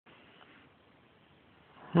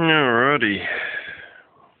Alrighty.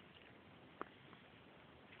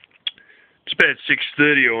 It's about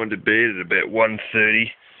 6:30. I went to bed at about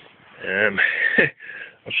 1:30.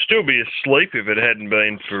 I'd still be asleep if it hadn't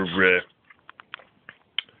been for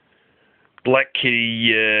Black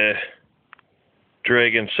Kitty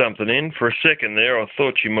dragging something in. For a second there, I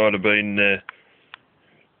thought she might have been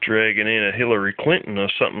dragging in a Hillary Clinton or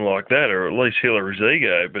something like that, or at least Hillary's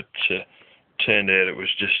ego, but turned out it was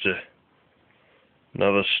just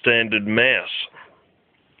another standard mouse.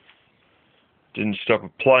 Didn't stop her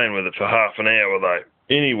playing with it for half an hour though.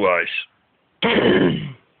 Anyways,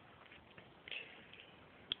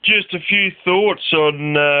 just a few thoughts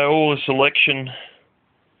on all this election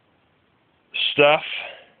stuff.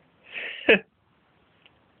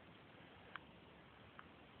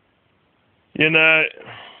 You know,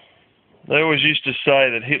 they always used to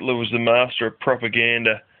say that Hitler was the master of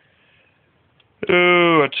propaganda.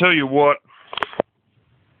 Oh, I tell you what.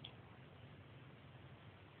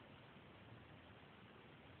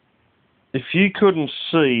 If you couldn't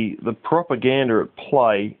see the propaganda at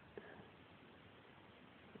play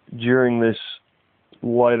during this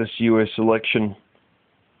latest US election,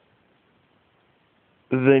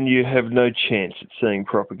 then you have no chance at seeing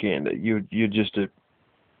propaganda. You're just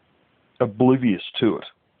oblivious to it.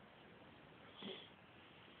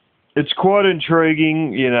 It's quite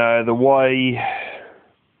intriguing, you know, the way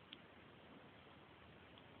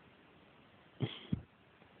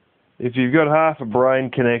if you've got half a brain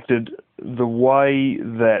connected, the way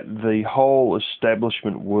that the whole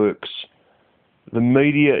establishment works. The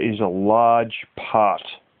media is a large part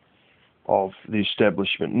of the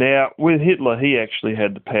establishment. Now, with Hitler, he actually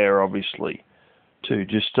had the power, obviously, to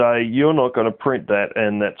just say, you're not going to print that,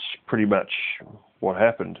 and that's pretty much what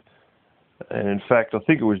happened. And in fact, I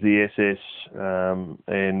think it was the SS,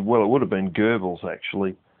 and, well, it would have been Goebbels,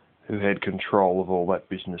 actually, who had control of all that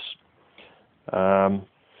business.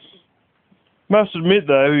 Must admit,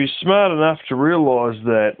 though, he's smart enough to realise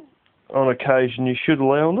that on occasion you should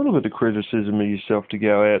allow a little bit of criticism of yourself to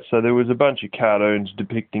go out. So there was a bunch of cartoons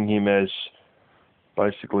depicting him as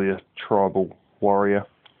basically a tribal warrior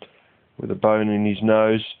with a bone in his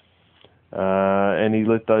nose, and he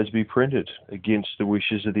let those be printed against the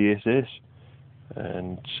wishes of the SS.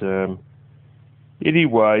 And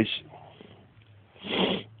anyways,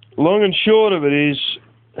 long and short of it is,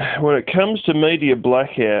 when it comes to media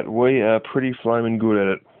blackout, we are pretty flaming good at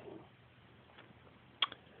it.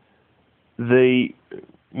 The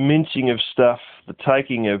mincing of stuff, the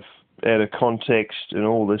taking of out of context and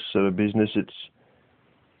all this sort of business,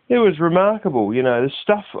 it was remarkable. You know, the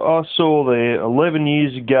stuff I saw there 11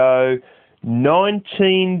 years ago,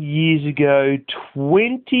 19 years ago,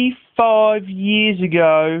 25 years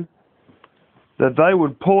ago, that they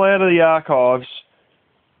would pull out of the archives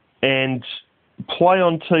and play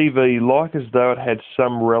on TV like as though it had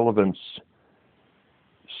some relevance,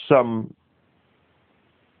 some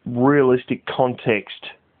realistic context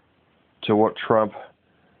to what Trump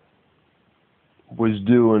was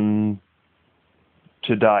doing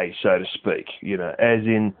today, so to speak. You know, as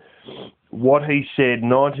in what he said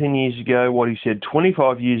 19 years ago, what he said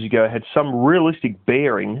 25 years ago had some realistic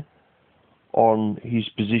bearing on his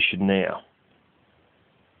position now.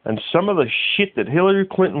 And some of the shit that Hillary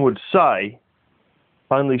Clinton would say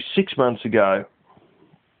only 6 months ago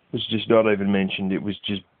was just not even mentioned. It was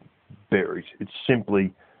just buried. It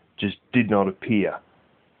simply just did not appear.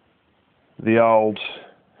 The old,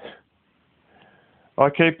 I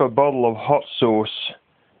keep a bottle of hot sauce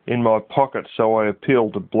in my pocket so I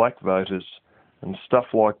appeal to black voters and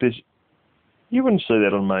stuff like this. You wouldn't see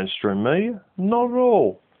that on mainstream media. Not at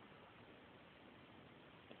all.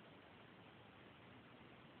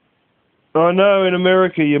 I know in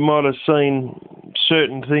America you might have seen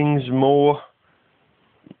certain things more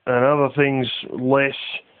and other things less,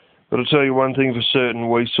 but I'll tell you one thing for certain,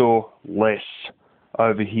 we saw less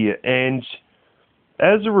over here. And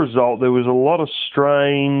as a result, there was a lot of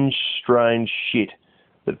strange shit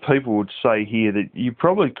that people would say here that you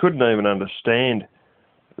probably couldn't even understand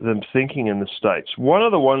them thinking in the States. One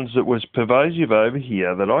of the ones that was pervasive over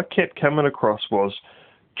here that I kept coming across was,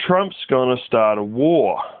 Trump's going to start a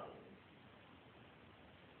war.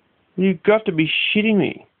 You've got to be shitting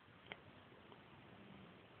me.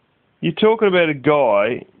 You're talking about a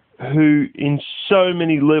guy who, in so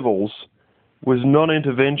many levels, was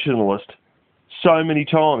non-interventionalist so many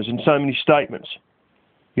times in so many statements.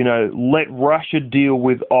 You know, let Russia deal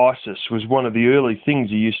with ISIS was one of the early things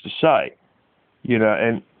he used to say. You know,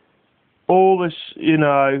 and all this, you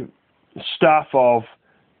know, stuff of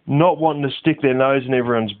not wanting to stick their nose in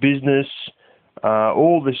everyone's business,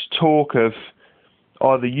 all this talk of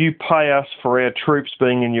either you pay us for our troops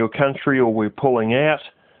being in your country or we're pulling out,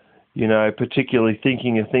 you know, particularly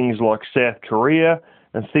thinking of things like South Korea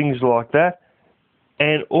and things like that.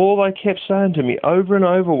 And all they kept saying to me over and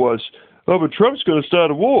over was, oh, but Trump's going to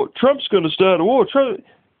start a war. Trump's going to start a war. Trump.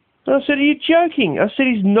 And I said, are you joking? I said,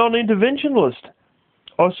 he's non-interventionist.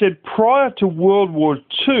 I said, prior to World War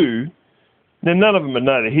II, now none of them would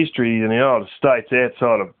know the history in the United States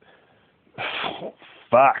outside of,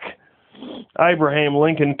 Abraham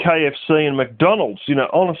Lincoln, KFC and McDonald's, you know,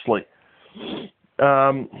 honestly.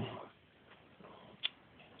 I've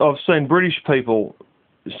seen British people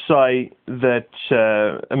say that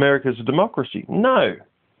America's a democracy. No,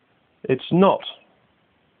 it's not.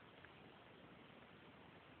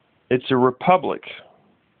 It's a republic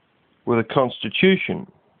with a constitution,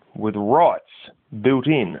 with rights built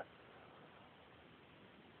in.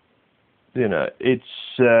 You know, it's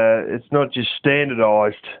not just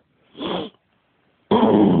standardised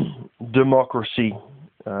democracy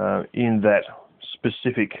in that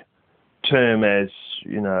specific term as,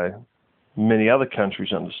 you know, many other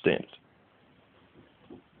countries understand it.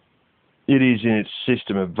 It is in its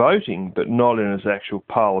system of voting, but not in its actual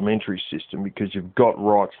parliamentary system, because you've got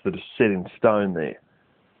rights that are set in stone there.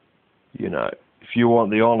 You know, if you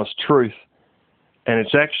want the honest truth, and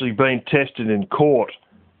it's actually been tested in court,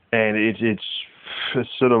 and it's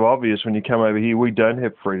sort of obvious when you come over here, we don't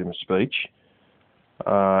have freedom of speech.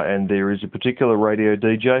 And there is a particular radio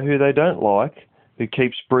DJ who they don't like, who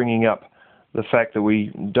keeps bringing up the fact that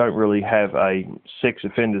we don't really have a sex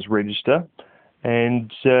offenders register.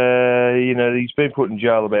 And, you know, he's been put in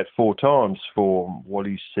jail about 4 times for what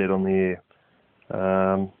he said on the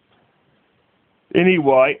air.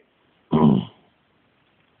 Anyway,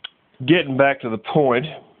 getting back to the point,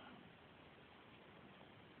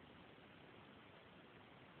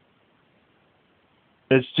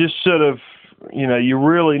 it's just sort of, you know, you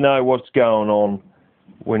really know what's going on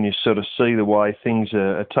when you sort of see the way things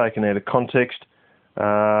are taken out of context,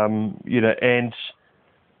 you know, and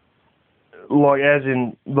like as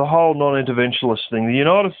in the whole non-interventionist thing. The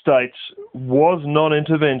United States was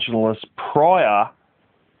non-interventionist prior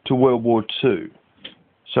to World War II.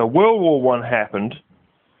 So World War I happened.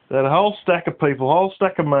 They had a whole stack of people, a whole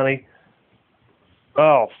stack of money.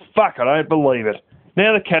 Oh, fuck, I don't believe it.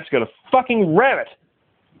 Now the cat's got a fucking rabbit.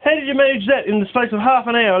 How did you manage that in the space of half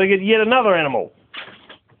an hour to get yet another animal?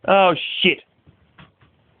 Oh, shit.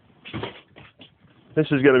 This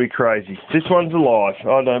is going to be crazy. This one's alive.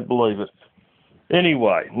 I don't believe it.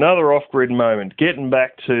 Anyway, another off-grid moment. Getting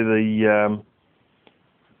back to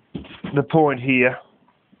the point here.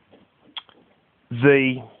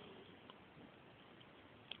 The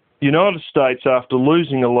United States, after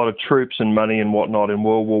losing a lot of troops and money and whatnot in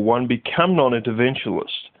World War I, become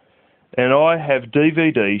non-interventionist. And I have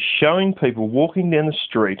DVDs showing people walking down the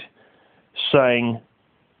street saying,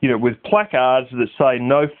 you know, with placards that say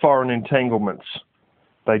no foreign entanglements.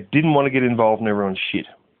 They didn't want to get involved in everyone's shit.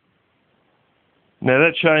 Now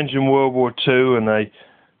that changed in World War II, and they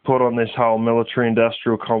put on this whole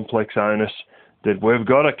military-industrial complex onus that we've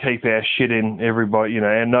got to keep our shit in everybody, you know,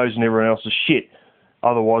 our nose in everyone else's shit.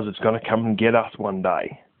 Otherwise it's going to come and get us one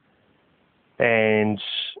day. And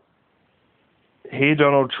here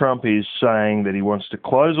Donald Trump is saying that he wants to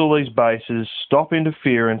close all these bases, stop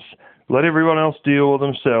interference, let everyone else deal with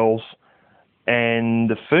themselves. And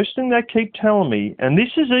the first thing they keep telling me, and this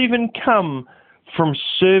has even come from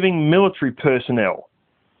serving military personnel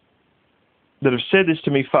that have said this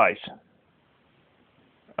to me face,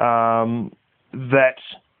 that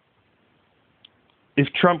if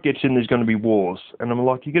Trump gets in, there's going to be wars. And I'm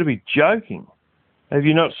like, you've got to be joking. Have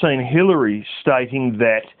you not seen Hillary stating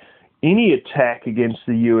that any attack against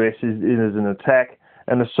the US is an attack,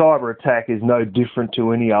 and a cyber attack is no different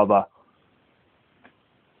to any other,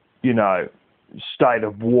 you know, state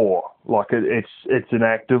of war? Like it's an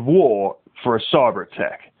act of war for a cyber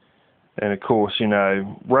attack. And of course, you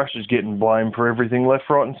know, Russia's getting blamed for everything left,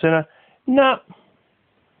 right and centre.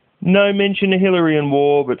 No mention of Hillary in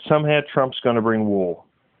war, but somehow Trump's going to bring war.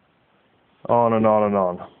 On and on and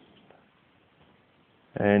on.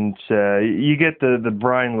 And you get the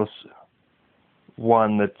brainless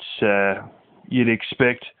one that you'd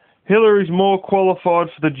expect. Hillary's more qualified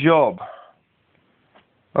for the job.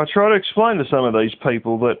 I try to explain to some of these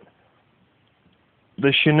people that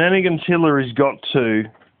the shenanigans Hillary's got to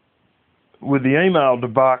with the email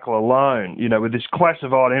debacle alone, you know, with this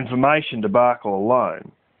classified information debacle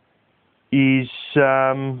alone, is,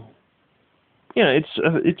 you know,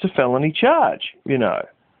 it's a felony charge, you know.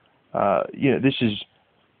 You know, this is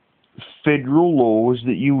federal laws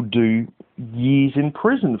that you'll do years in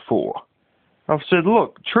prison for. I've said,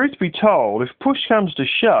 look, truth be told, if push comes to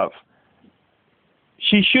shove,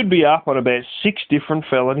 she should be up on about 6 different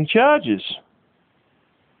felony charges.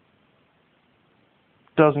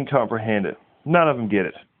 Doesn't comprehend it. None of them get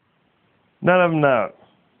it. None of them know it.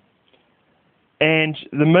 And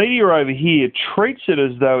the media over here treats it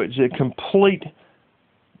as though it's a complete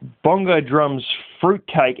bongo drums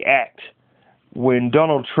fruitcake act when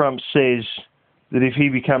Donald Trump says that if he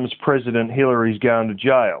becomes president, Hillary's going to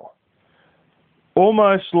jail.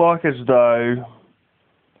 Almost like as though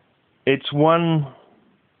it's one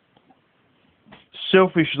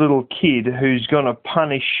selfish little kid who's going to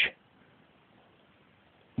punish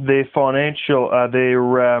their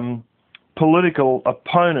political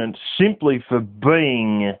opponent simply for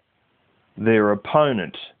being their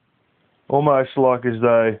opponent. Almost like as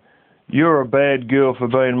though you're a bad girl for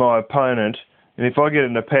being my opponent, and if I get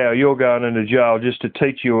into power, you're going into jail just to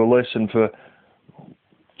teach you a lesson for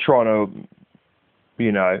trying to,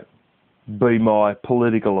 be my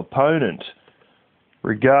political opponent,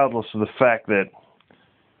 regardless of the fact that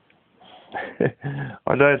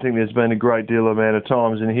I don't think there's been a great deal amount of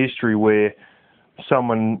times in history where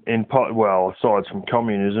someone aside from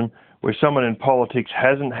communism, where someone in politics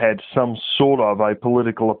hasn't had some sort of a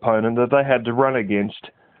political opponent that they had to run against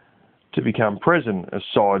to become president,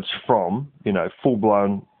 aside from,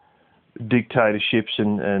 full-blown dictatorships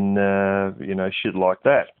and shit like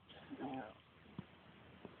that.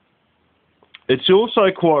 It's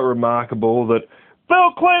also quite remarkable that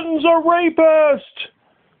Bill Clinton's a rapist.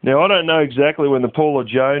 Now, I don't know exactly when the Paula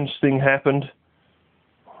Jones thing happened.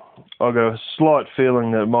 I've got a slight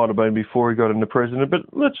feeling that it might have been before he got into president, but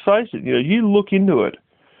let's face it, you look into it.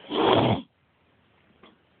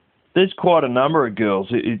 There's quite a number of girls,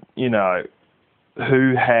 who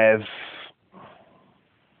have,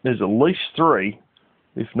 there's at least 3,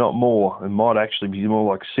 if not more, it might actually be more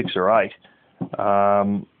like 6 or 8,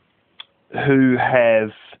 who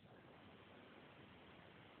have,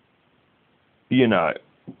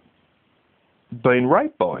 been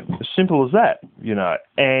raped by him. As simple as that,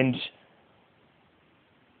 And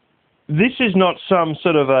this is not some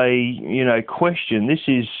sort of a, question. This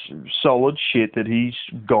is solid shit that he's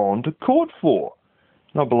gone to court for.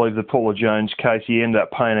 And I believe the Paula Jones case, he ended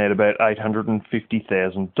up paying out about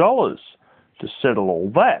 $850,000 to settle all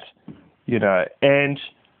that, and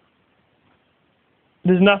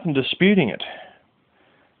there's nothing disputing it.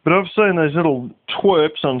 But I've seen those little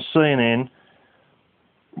twerps on CNN,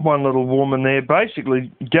 one little woman there basically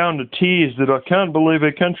going to tears that I can't believe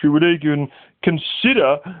her country would even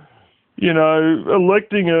consider,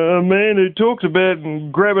 electing a man who talks about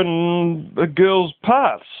grabbing a girl's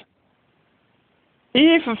parts. Are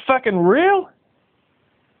you for fucking real?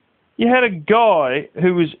 You had a guy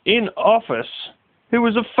who was in office who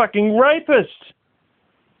was a fucking rapist.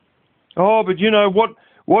 Oh, but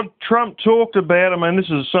what Trump talked about, this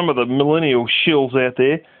is some of the millennial shills out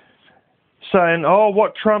there, saying,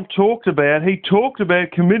 what Trump talked about, he talked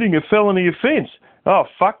about committing a felony offence. Oh,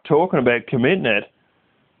 fuck talking about committing it.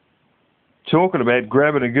 Talking about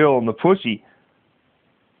grabbing a girl on the pussy.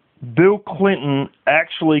 Bill Clinton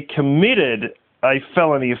actually committed a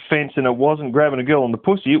felony offence, and it wasn't grabbing a girl on the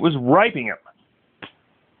pussy, it was raping him.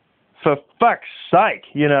 For fuck's sake,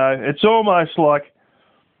 it's almost like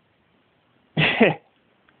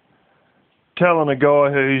telling a guy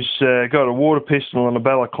who's got a water pistol and a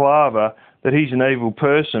balaclava that he's an evil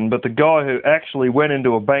person, but the guy who actually went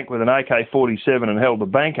into a bank with an AK-47 and held the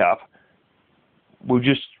bank up will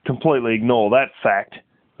just completely ignore that fact.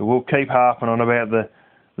 We'll keep harping on about the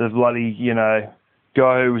bloody,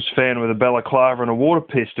 guy who was found with a balaclava and a water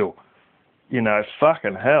pistol.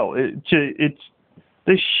 Fucking hell. It's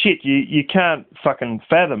this shit, you can't fucking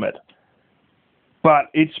fathom it. But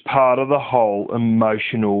it's part of the whole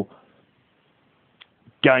emotional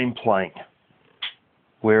game playing,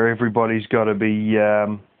 where everybody's got to be, I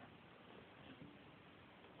don't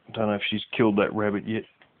know if she's killed that rabbit yet,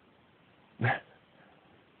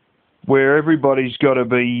 where everybody's got to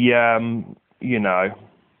be,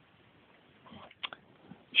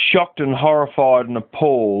 shocked and horrified and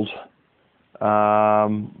appalled,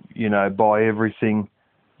 by everything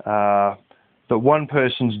that one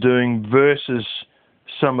person's doing versus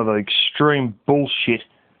some of the extreme bullshit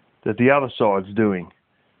that the other side's doing.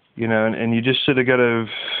 And you just sort of got to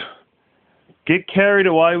get carried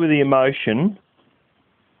away with the emotion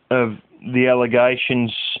of the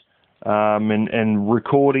allegations and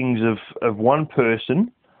recordings of one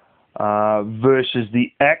person versus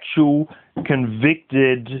the actual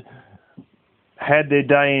convicted, had their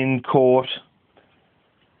day in court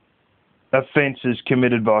offences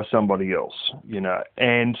committed by somebody else,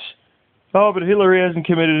 And Oh, but Hillary hasn't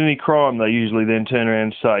committed any crime. They usually then turn around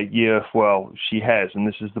and say, yeah, well, she has, and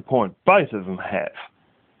this is the point. Both of them have,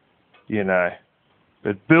 you know.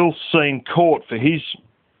 But Bill's seen court for his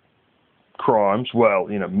crimes, well,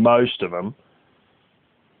 you know, most of them.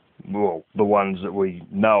 Well, the ones that we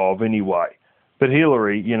know of anyway. But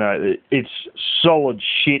Hillary, you know, it's solid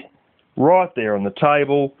shit right there on the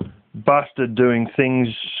table. Busted doing things,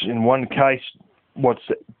 in one case, what's,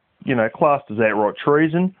 you know, classed as outright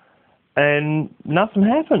treason, and nothing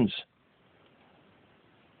happens.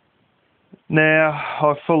 Now,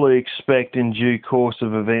 I fully expect in due course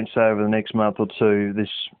of events over the next month or two, this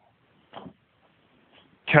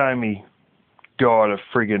Comey guy to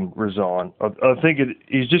friggin' resign. I think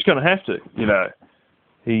he's just going to have to, you know.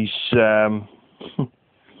 He's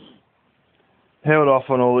held off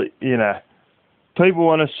on all, you know. People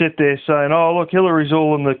want to sit there saying, oh, look, Hillary's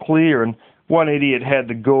all in the clear, and one idiot had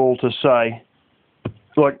the gall to say,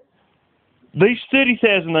 like, these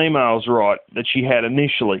 30,000 emails, right, that she had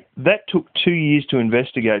initially, that took 2 years to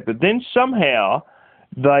investigate, but then somehow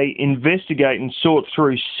they investigate and sort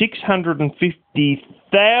through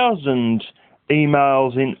 650,000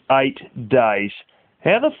 emails in 8 days.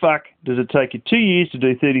 How the fuck does it take you 2 years to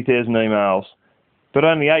do 30,000 emails, but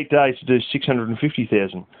only 8 days to do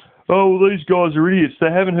 650,000? Oh, well, these guys are idiots.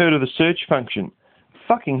 They haven't heard of the search function.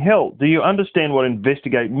 Fucking hell, do you understand what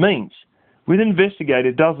investigate means? With investigate,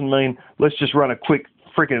 it doesn't mean let's just run a quick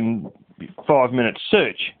freaking 5-minute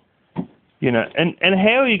search. You know, and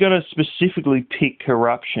how are you going to specifically pick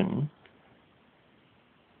corruption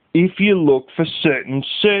if you look for certain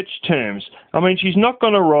search terms? I mean, she's not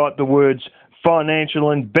going to write the words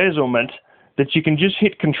financial embezzlement that you can just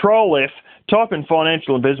hit Control F, type in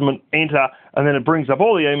financial embezzlement, enter, and then it brings up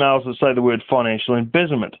all the emails that say the word financial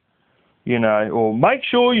embezzlement. You know, or make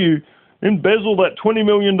sure you embezzle that $20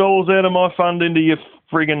 million out of my fund into your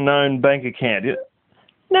friggin' known bank account.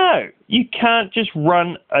 No, you can't just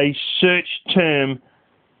run a search term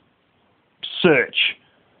search,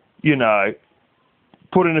 you know,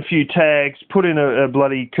 put in a few tags, put in a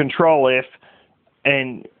bloody Control F,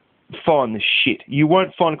 and find the shit. You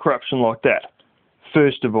won't find corruption like that,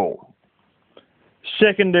 first of all.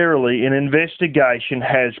 Secondarily, an investigation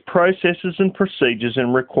has processes and procedures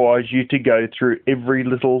and requires you to go through every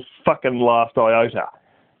little fucking last iota.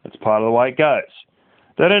 That's part of the way it goes.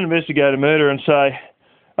 They don't investigate a murder and say,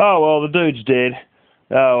 oh, well, the dude's dead.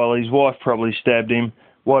 Oh, well, his wife probably stabbed him.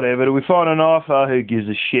 Whatever. Do we find a knife? Oh, who gives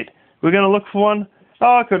a shit? We're going to look for one?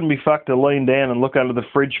 Oh, I couldn't be fucked to lean down and look under the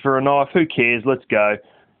fridge for a knife. Who cares? Let's go.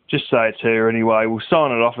 Just say it's her anyway. We'll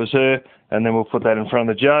sign it off as her, and then we'll put that in front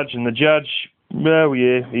of the judge, and the judge, well,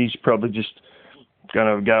 yeah, he's probably just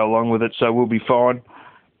going to go along with it, so we'll be fine.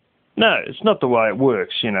 No, it's not the way it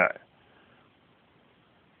works, you know.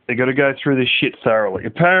 They've got to go through this shit thoroughly.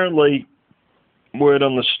 Apparently, word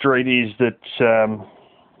on the street is that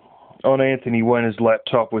on Anthony Weiner's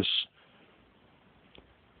laptop was...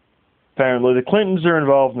 Apparently, the Clintons are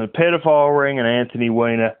involved in a pedophile ring, and Anthony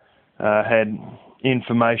Weiner had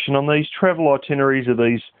information on these travel itineraries of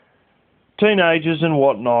these teenagers and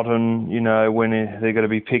whatnot, and, you know, when they're going to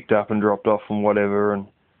be picked up and dropped off and whatever, and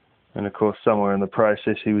of course, somewhere in the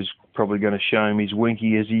process, he was probably going to show him his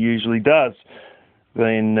winky, as he usually does,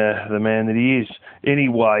 being the man that he is.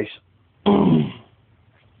 Anyways,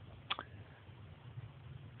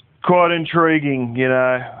 quite intriguing, you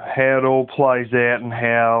know, how it all plays out and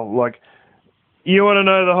how, like, you want to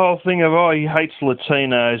know the whole thing of, oh, he hates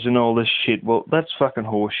Latinos and all this shit. Well, that's fucking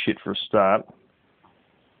horse shit for a start.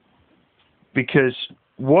 Because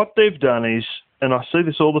what they've done is, and I see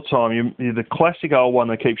this all the time, the classic old one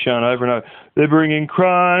they keep showing over and over, they're bringing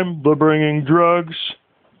crime, they're bringing drugs,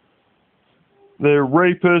 they're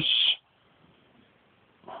rapists,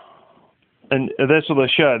 and that's what they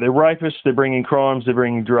show. They're rapists, they're bringing crimes, they're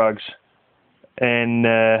bringing drugs. And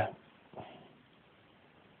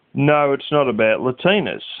no, it's not about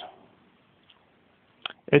Latinas.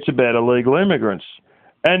 It's about illegal immigrants.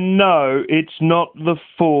 And no, it's not the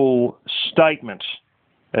full statement.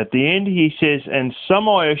 At the end he says, and some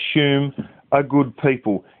I assume are good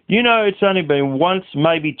people. You know, it's only been once,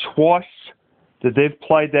 maybe twice, that they've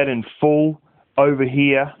played that in full over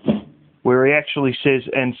here, where he actually says,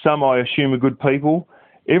 and some I assume are good people.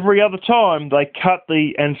 Every other time they cut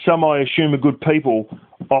the and some I assume are good people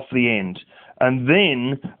off the end, and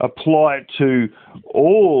then apply it to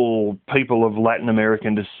all people of Latin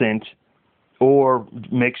American descent or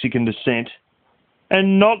Mexican descent,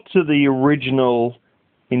 and not to the original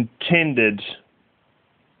intended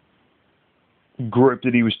group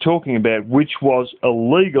that he was talking about, which was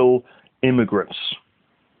illegal immigrants.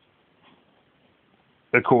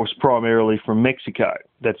 Of course, primarily from Mexico.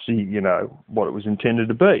 that's what it was intended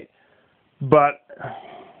to be. But,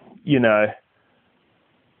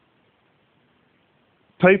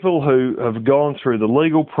 people who have gone through the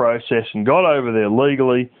legal process and got over there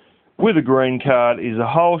legally with a green card is a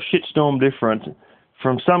whole shitstorm different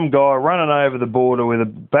from some guy running over the border with a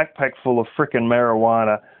backpack full of frickin'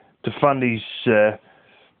 marijuana to fund his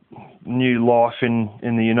new life in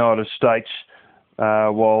the United States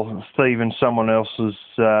while thieving someone else's,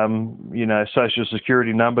 social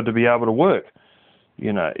security number to be able to work.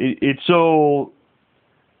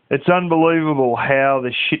 It's unbelievable how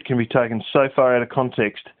this shit can be taken so far out of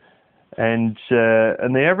context, and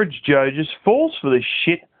the average Joe just falls for this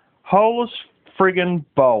shit, holus friggin'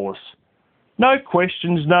 bolus. No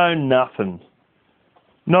questions, no nothing.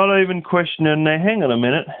 Not even questioning, now hang on a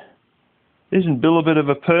minute, isn't Bill a bit of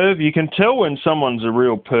a perv? You can tell when someone's a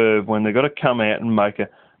real perv when they've got to come out and make a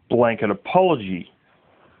blanket apology.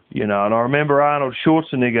 And I remember Arnold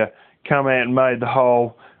Schwarzenegger come out and made the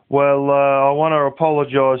whole, I want to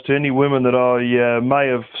apologise to any women that I may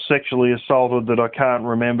have sexually assaulted that I can't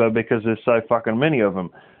remember because there's so fucking many of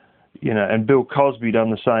them. And Bill Cosby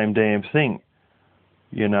done the same damn thing.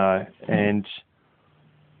 And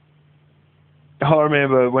I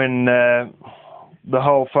remember when the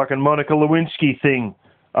whole fucking Monica Lewinsky thing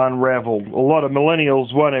unravelled. A lot of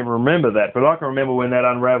millennials won't ever remember that, but I can remember when that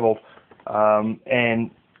unravelled.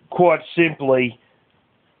 And quite simply,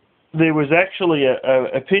 there was actually a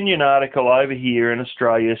opinion article over here in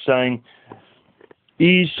Australia saying,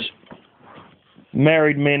 is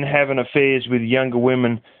married men having affairs with younger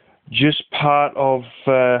women just part of,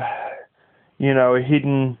 a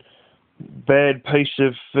hidden bad piece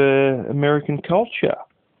of American culture?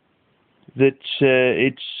 That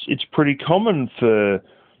it's pretty common for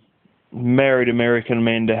married American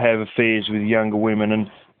men to have affairs with younger women, and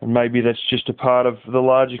maybe that's just a part of the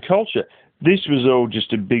larger culture. This was all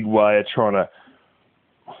just a big way of trying to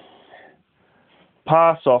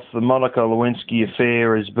pass off the Monica Lewinsky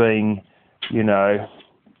affair as being,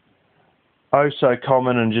 oh so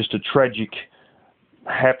common and just a tragic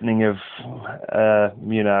happening of,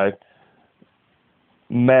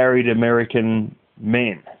 married American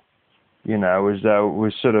men. As though it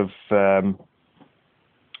was sort of,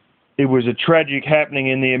 it was a tragic happening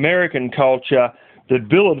in the American culture that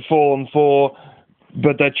Bill had fallen for,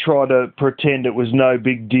 but they tried to pretend it was no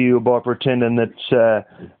big deal by pretending that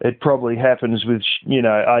it probably happens with,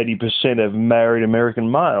 80% of married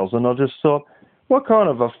American males. And I just thought, what kind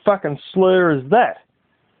of a fucking slur is that?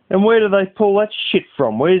 And where do they pull that shit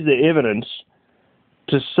from? Where's the evidence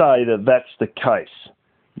to say that that's the case?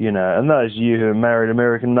 And those of you who are married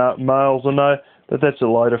American males will know that that's a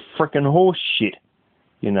load of frickin' horse shit.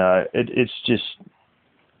 It's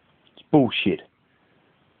bullshit.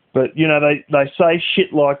 But, they say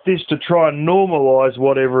shit like this to try and normalise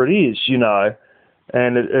whatever it is,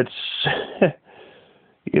 and it's,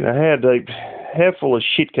 how full of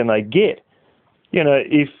shit can they get?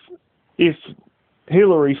 If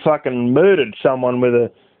Hillary fucking murdered someone with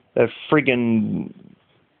a friggin'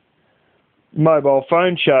 mobile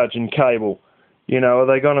phone charging cable, are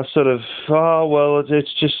they going to sort of,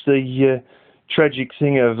 it's just the tragic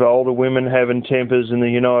thing of older women having tempers in the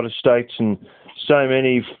United States, and so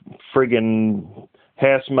many friggin'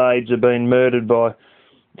 housemaids have been murdered by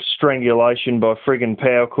strangulation by friggin'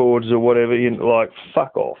 power cords or whatever.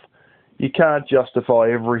 Fuck off. You can't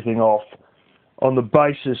justify everything off on the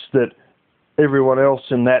basis that everyone else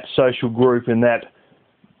in that social group in that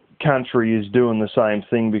country is doing the same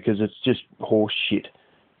thing, because it's just horse shit.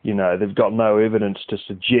 They've got no evidence to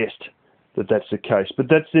suggest that that's the case, but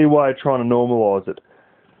that's their way of trying to normalise it.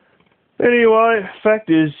 Anyway, fact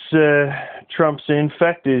is, Trump's in.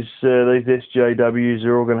 Fact is, these SJWs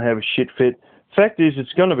are all going to have a shit fit. Fact is,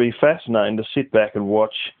 it's going to be fascinating to sit back and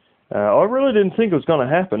watch. I really didn't think it was going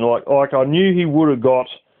to happen. Like I knew he would have got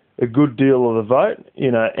a good deal of the vote,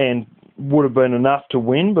 and would have been enough to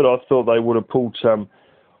win, but I thought they would have pulled some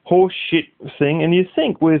horse shit thing. And you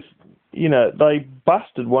think with, they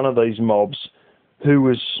busted one of these mobs who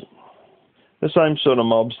was the same sort of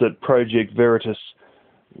mobs that Project Veritas,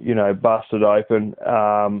 busted open.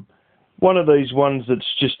 One of these ones that's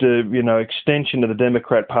just a, extension of the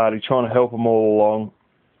Democrat Party trying to help them all along.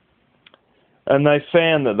 And they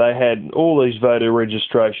found that they had all these voter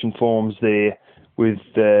registration forms there with,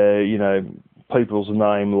 people's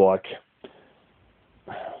name like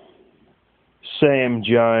Sam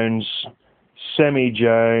Jones, Sammy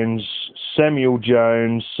Jones, Samuel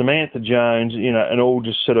Jones, Samantha Jones, and all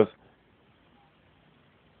just sort of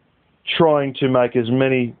trying to make as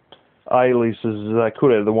many aliases as they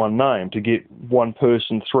could out of the one name to get one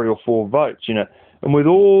person 3 or 4 votes, And with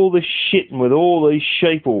all this shit and with all these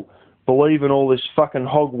sheeple believing all this fucking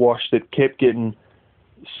hogwash that kept getting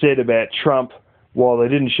said about Trump while they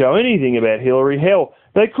didn't show anything about Hillary, hell,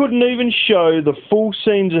 they couldn't even show the full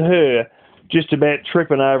scenes of her just about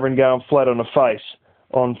tripping over and going flat on her face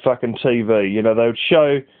on fucking TV. You know, they would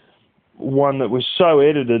show one that was so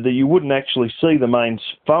edited that you wouldn't actually see the main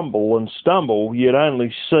fumble and stumble. You'd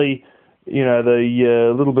only see, you know,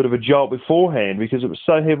 the little bit of a jolt beforehand because it was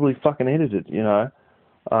so heavily fucking edited, you know.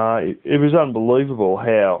 It was unbelievable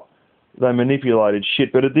how they manipulated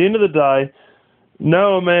shit. But at the end of the day,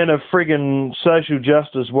 no amount of friggin' social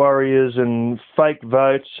justice warriors and fake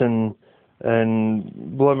votes and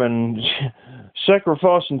bloomin'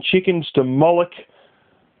 sacrificing chickens to Moloch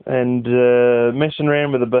and messing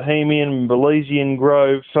around with the Bohemian, Belizean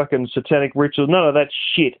Grove fucking satanic rituals, none of that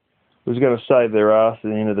shit was going to save their ass at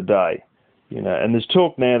the end of the day. You know, and there's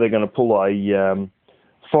talk now they're going to pull a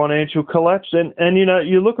financial collapse. And you know,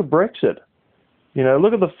 you look at Brexit. You know,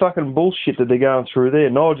 look at the fucking bullshit that they're going through there.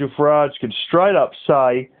 Nigel Farage could straight up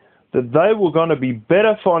say that they were going to be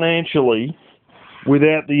better financially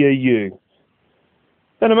without the EU.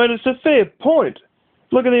 And I mean, it's a fair point.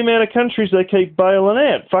 Look at the amount of countries they keep bailing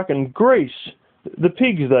out. Fucking Greece, the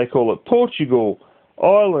pigs they call it, Portugal,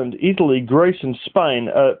 Ireland, Italy, Greece and Spain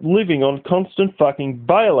are living on constant fucking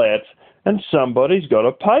bailouts, and somebody's got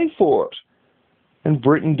to pay for it. And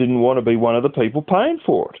Britain didn't want to be one of the people paying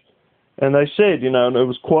for it. And they said, you know, and it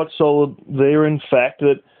was quite solid there, in fact,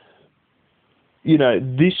 that, you know,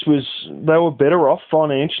 they were better off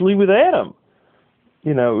financially without them.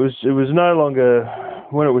 You know, it was no longer,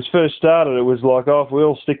 when it was first started, it was like, oh, if we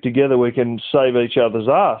all stick together, we can save each other's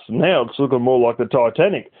ass. And now it's looking more like the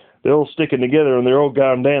Titanic. They're all sticking together and they're all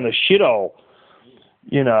going down the shithole.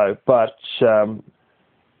 You know, but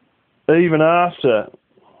even after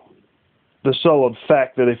the solid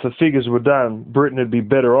fact that if the figures were done, Britain would be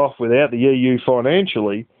better off without the EU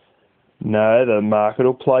financially, no, the market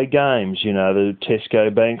will play games. You know, the Tesco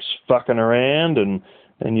banks fucking around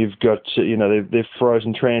and you've got, you know, they've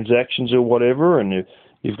frozen transactions or whatever, and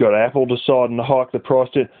you've got Apple deciding to hike the price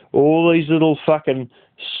to all these little fucking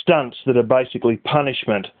stunts that are basically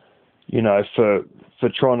punishment, you know, for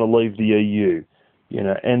trying to leave the EU, you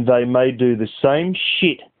know, and they may do the same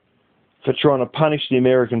shit for trying to punish the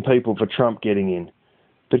American people for Trump getting in.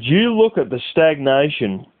 But you look at the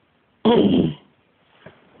stagnation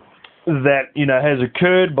that, you know, has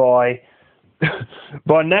occurred by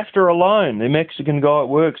NAFTA alone. The Mexican guy at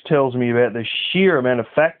Works tells me about the sheer amount of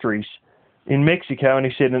factories in Mexico, and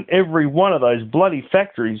he said in every one of those bloody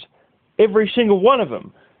factories, every single one of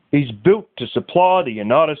them is built to supply the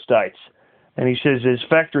United States. And he says there's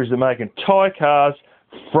factories that make entire cars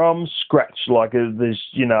from scratch, like there's,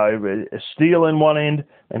 you know, a steel in one end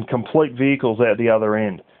and complete vehicles out the other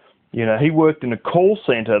end. You know, he worked in a call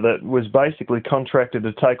center that was basically contracted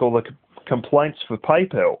to take all the complaints for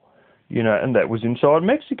PayPal, you know, and that was inside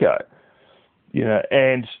Mexico. You know,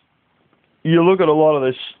 and you look at a lot of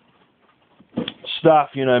this stuff,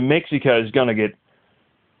 you know, Mexico's going to get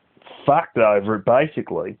fucked over it,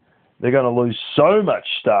 basically. They're going to lose so much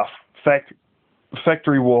stuff,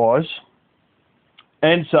 factory-wise,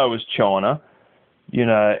 and so is China, you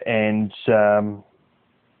know, and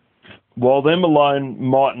while them alone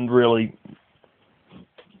mightn't really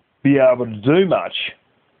be able to do much,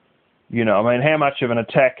 you know, I mean, how much of an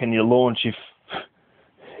attack can you launch if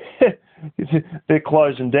they're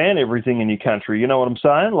closing down everything in your country? You know what I'm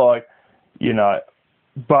saying? Like, you know,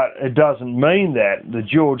 but it doesn't mean that the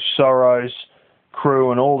George Soros crew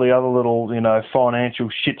and all the other little, you know, financial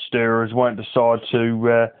shit stirrers won't decide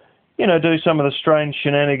to, you know, do some of the strange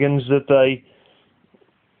shenanigans that they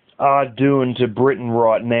are doing to Britain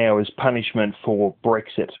right now as punishment for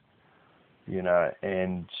Brexit, you know,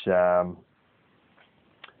 and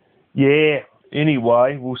yeah,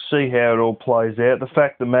 anyway, we'll see how it all plays out. The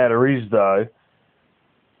fact of the matter is, though,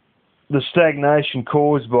 the stagnation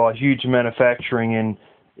caused by huge manufacturing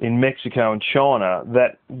in Mexico and China,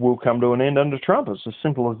 that will come to an end under Trump. It's as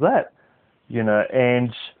simple as that, you know,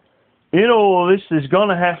 and in all of this, there's going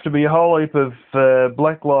to have to be a whole heap of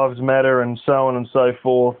Black Lives Matter and so on and so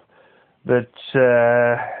forth that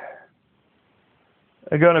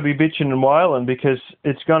are going to be bitching and wailing, because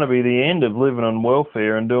it's going to be the end of living on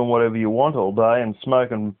welfare and doing whatever you want all day and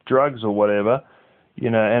smoking drugs or whatever, you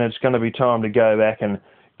know, and it's going to be time to go back and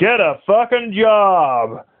get a fucking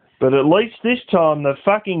job. But at least this time, the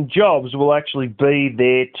fucking jobs will actually be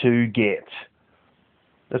there to get.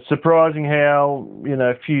 It's surprising how, you know,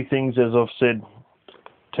 a few things, as I've said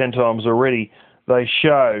 10 times already, they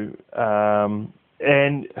show.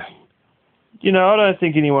 And, you know, I don't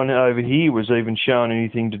think anyone over here was even showing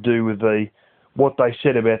anything to do with the what they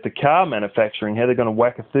said about the car manufacturing, how they're going to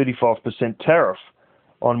whack a 35% tariff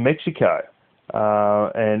on Mexico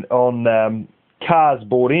and on cars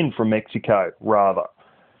bought in from Mexico, rather.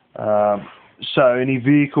 So any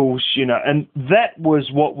vehicles, you know, and that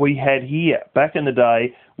was what we had here. Back in the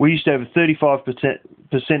day, we used to have a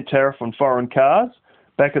 35% tariff on foreign cars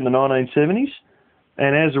back in the 1970s.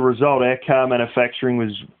 And as a result, our car manufacturing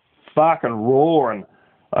was fucking roaring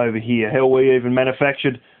over here. Hell, we even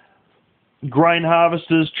manufactured grain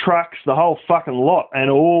harvesters, trucks, the whole fucking lot, and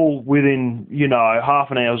all within, you know, half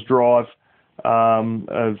an hour's drive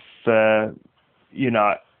of, you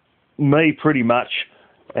know, me pretty much.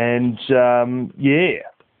 And, yeah,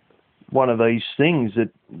 one of these things that,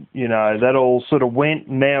 you know, that all sort of went.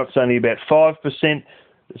 Now it's only about 5%.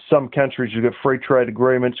 Some countries we've got free trade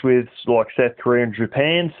agreements with, like South Korea and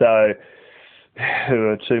Japan, so who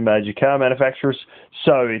are two major car manufacturers.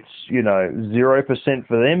 So it's, you know, 0%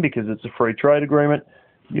 for them because it's a free trade agreement,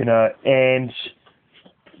 you know, and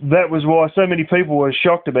that was why so many people were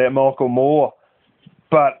shocked about Michael Moore.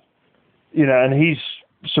 But, you know, and he's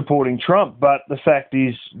supporting Trump, but the fact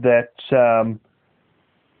is that,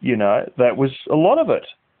 you know, that was a lot of it.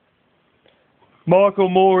 Michael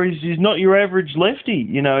Moore is not your average lefty.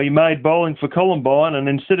 You know, he made bowling for Columbine, and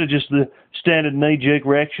instead of just the standard knee-jerk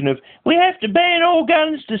reaction of, we have to ban all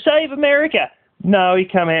guns to save America. No, he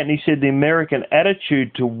came out and he said the American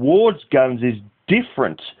attitude towards guns is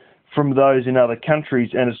different from those in other countries,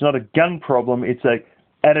 and it's not a gun problem, it's a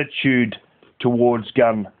attitude towards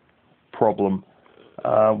gun problem,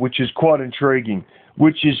 which is quite intriguing.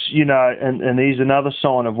 Which is, you know, and here's another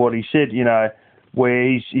sign of what he said, you know, where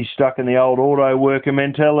he's stuck in the old auto worker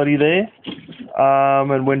mentality there.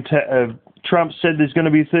 And when Trump said there's going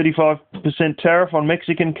to be a 35% tariff on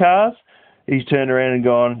Mexican cars, he's turned around and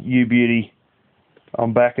gone, you beauty,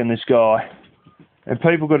 I'm backing this guy. And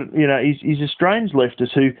people got, you know, he's a strange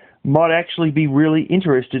leftist who might actually be really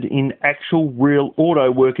interested in actual real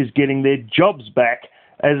auto workers getting their jobs back,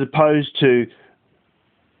 as opposed to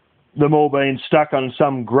them all being stuck on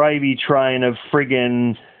some gravy train of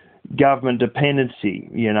friggin' government dependency,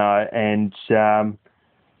 you know, and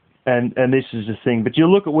this is the thing. But you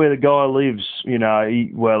look at where the guy lives, you know,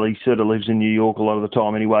 he sort of lives in New York a lot of the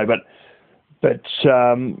time anyway, but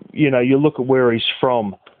you know, you look at where he's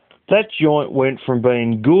from. That joint went from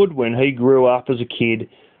being good when he grew up as a kid,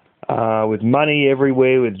 with money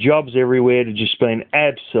everywhere, with jobs everywhere, to just being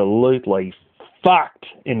absolutely fucked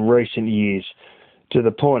in recent years, to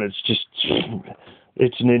the point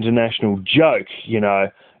it's an international joke, you know.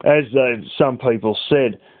 As some people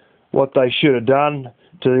said, what they should have done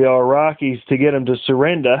to the Iraqis to get them to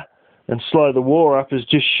surrender and slow the war up is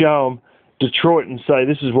just show them Detroit and say,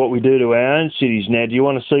 this is what we do to our own cities now. Do you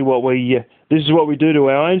want to see this is what we do to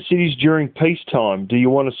our own cities during peacetime. Do you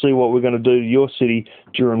want to see what we're going to do to your city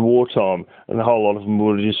during wartime? And the whole lot of them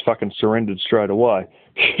would have just fucking surrendered straight away,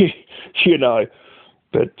 you know.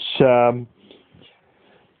 But,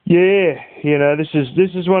 yeah, you know, this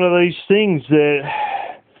is one of these things that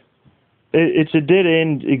it's a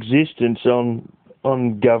dead-end existence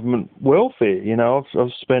on government welfare. You know,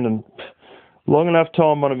 I've spent a long enough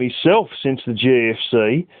time on it myself since the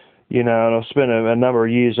GFC, you know, and I've spent a number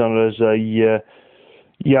of years on it as a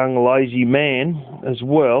young, lazy man as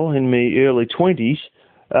well in my early 20s.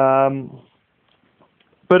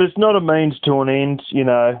 But it's not a means to an end, you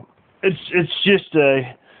know. It's just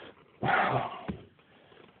a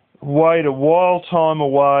way to while time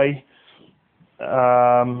away,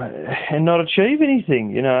 and not achieve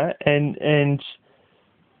anything, you know, and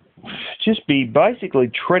just be basically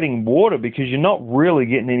treading water because you're not really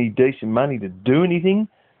getting any decent money to do anything,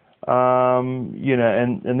 you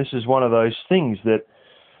know, and this is one of those things that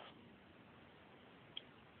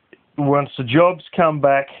once the jobs come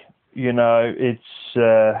back, you know, it's,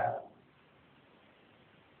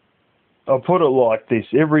 I'll put it like this,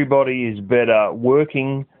 everybody is better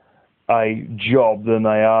working a job than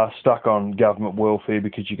they are stuck on government welfare,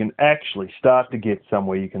 because you can actually start to get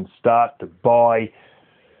somewhere. You can start to buy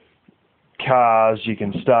cars, you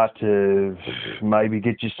can start to maybe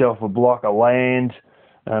get yourself a block of land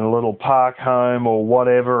and a little park home or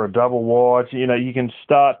whatever, a double wide, you know, you can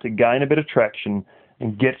start to gain a bit of traction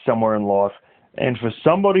and get somewhere in life. And for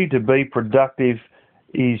somebody to be productive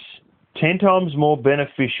is 10 times more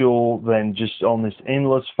beneficial than just on this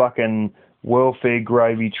endless fucking welfare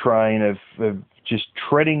gravy train of just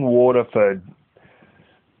treading water for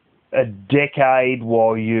a decade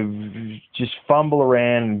while you just fumble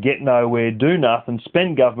around and get nowhere, do nothing,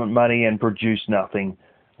 spend government money and produce nothing,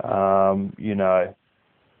 you know.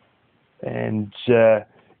 And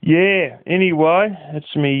yeah, anyway,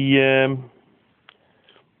 that's me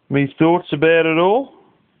Me thoughts about it all?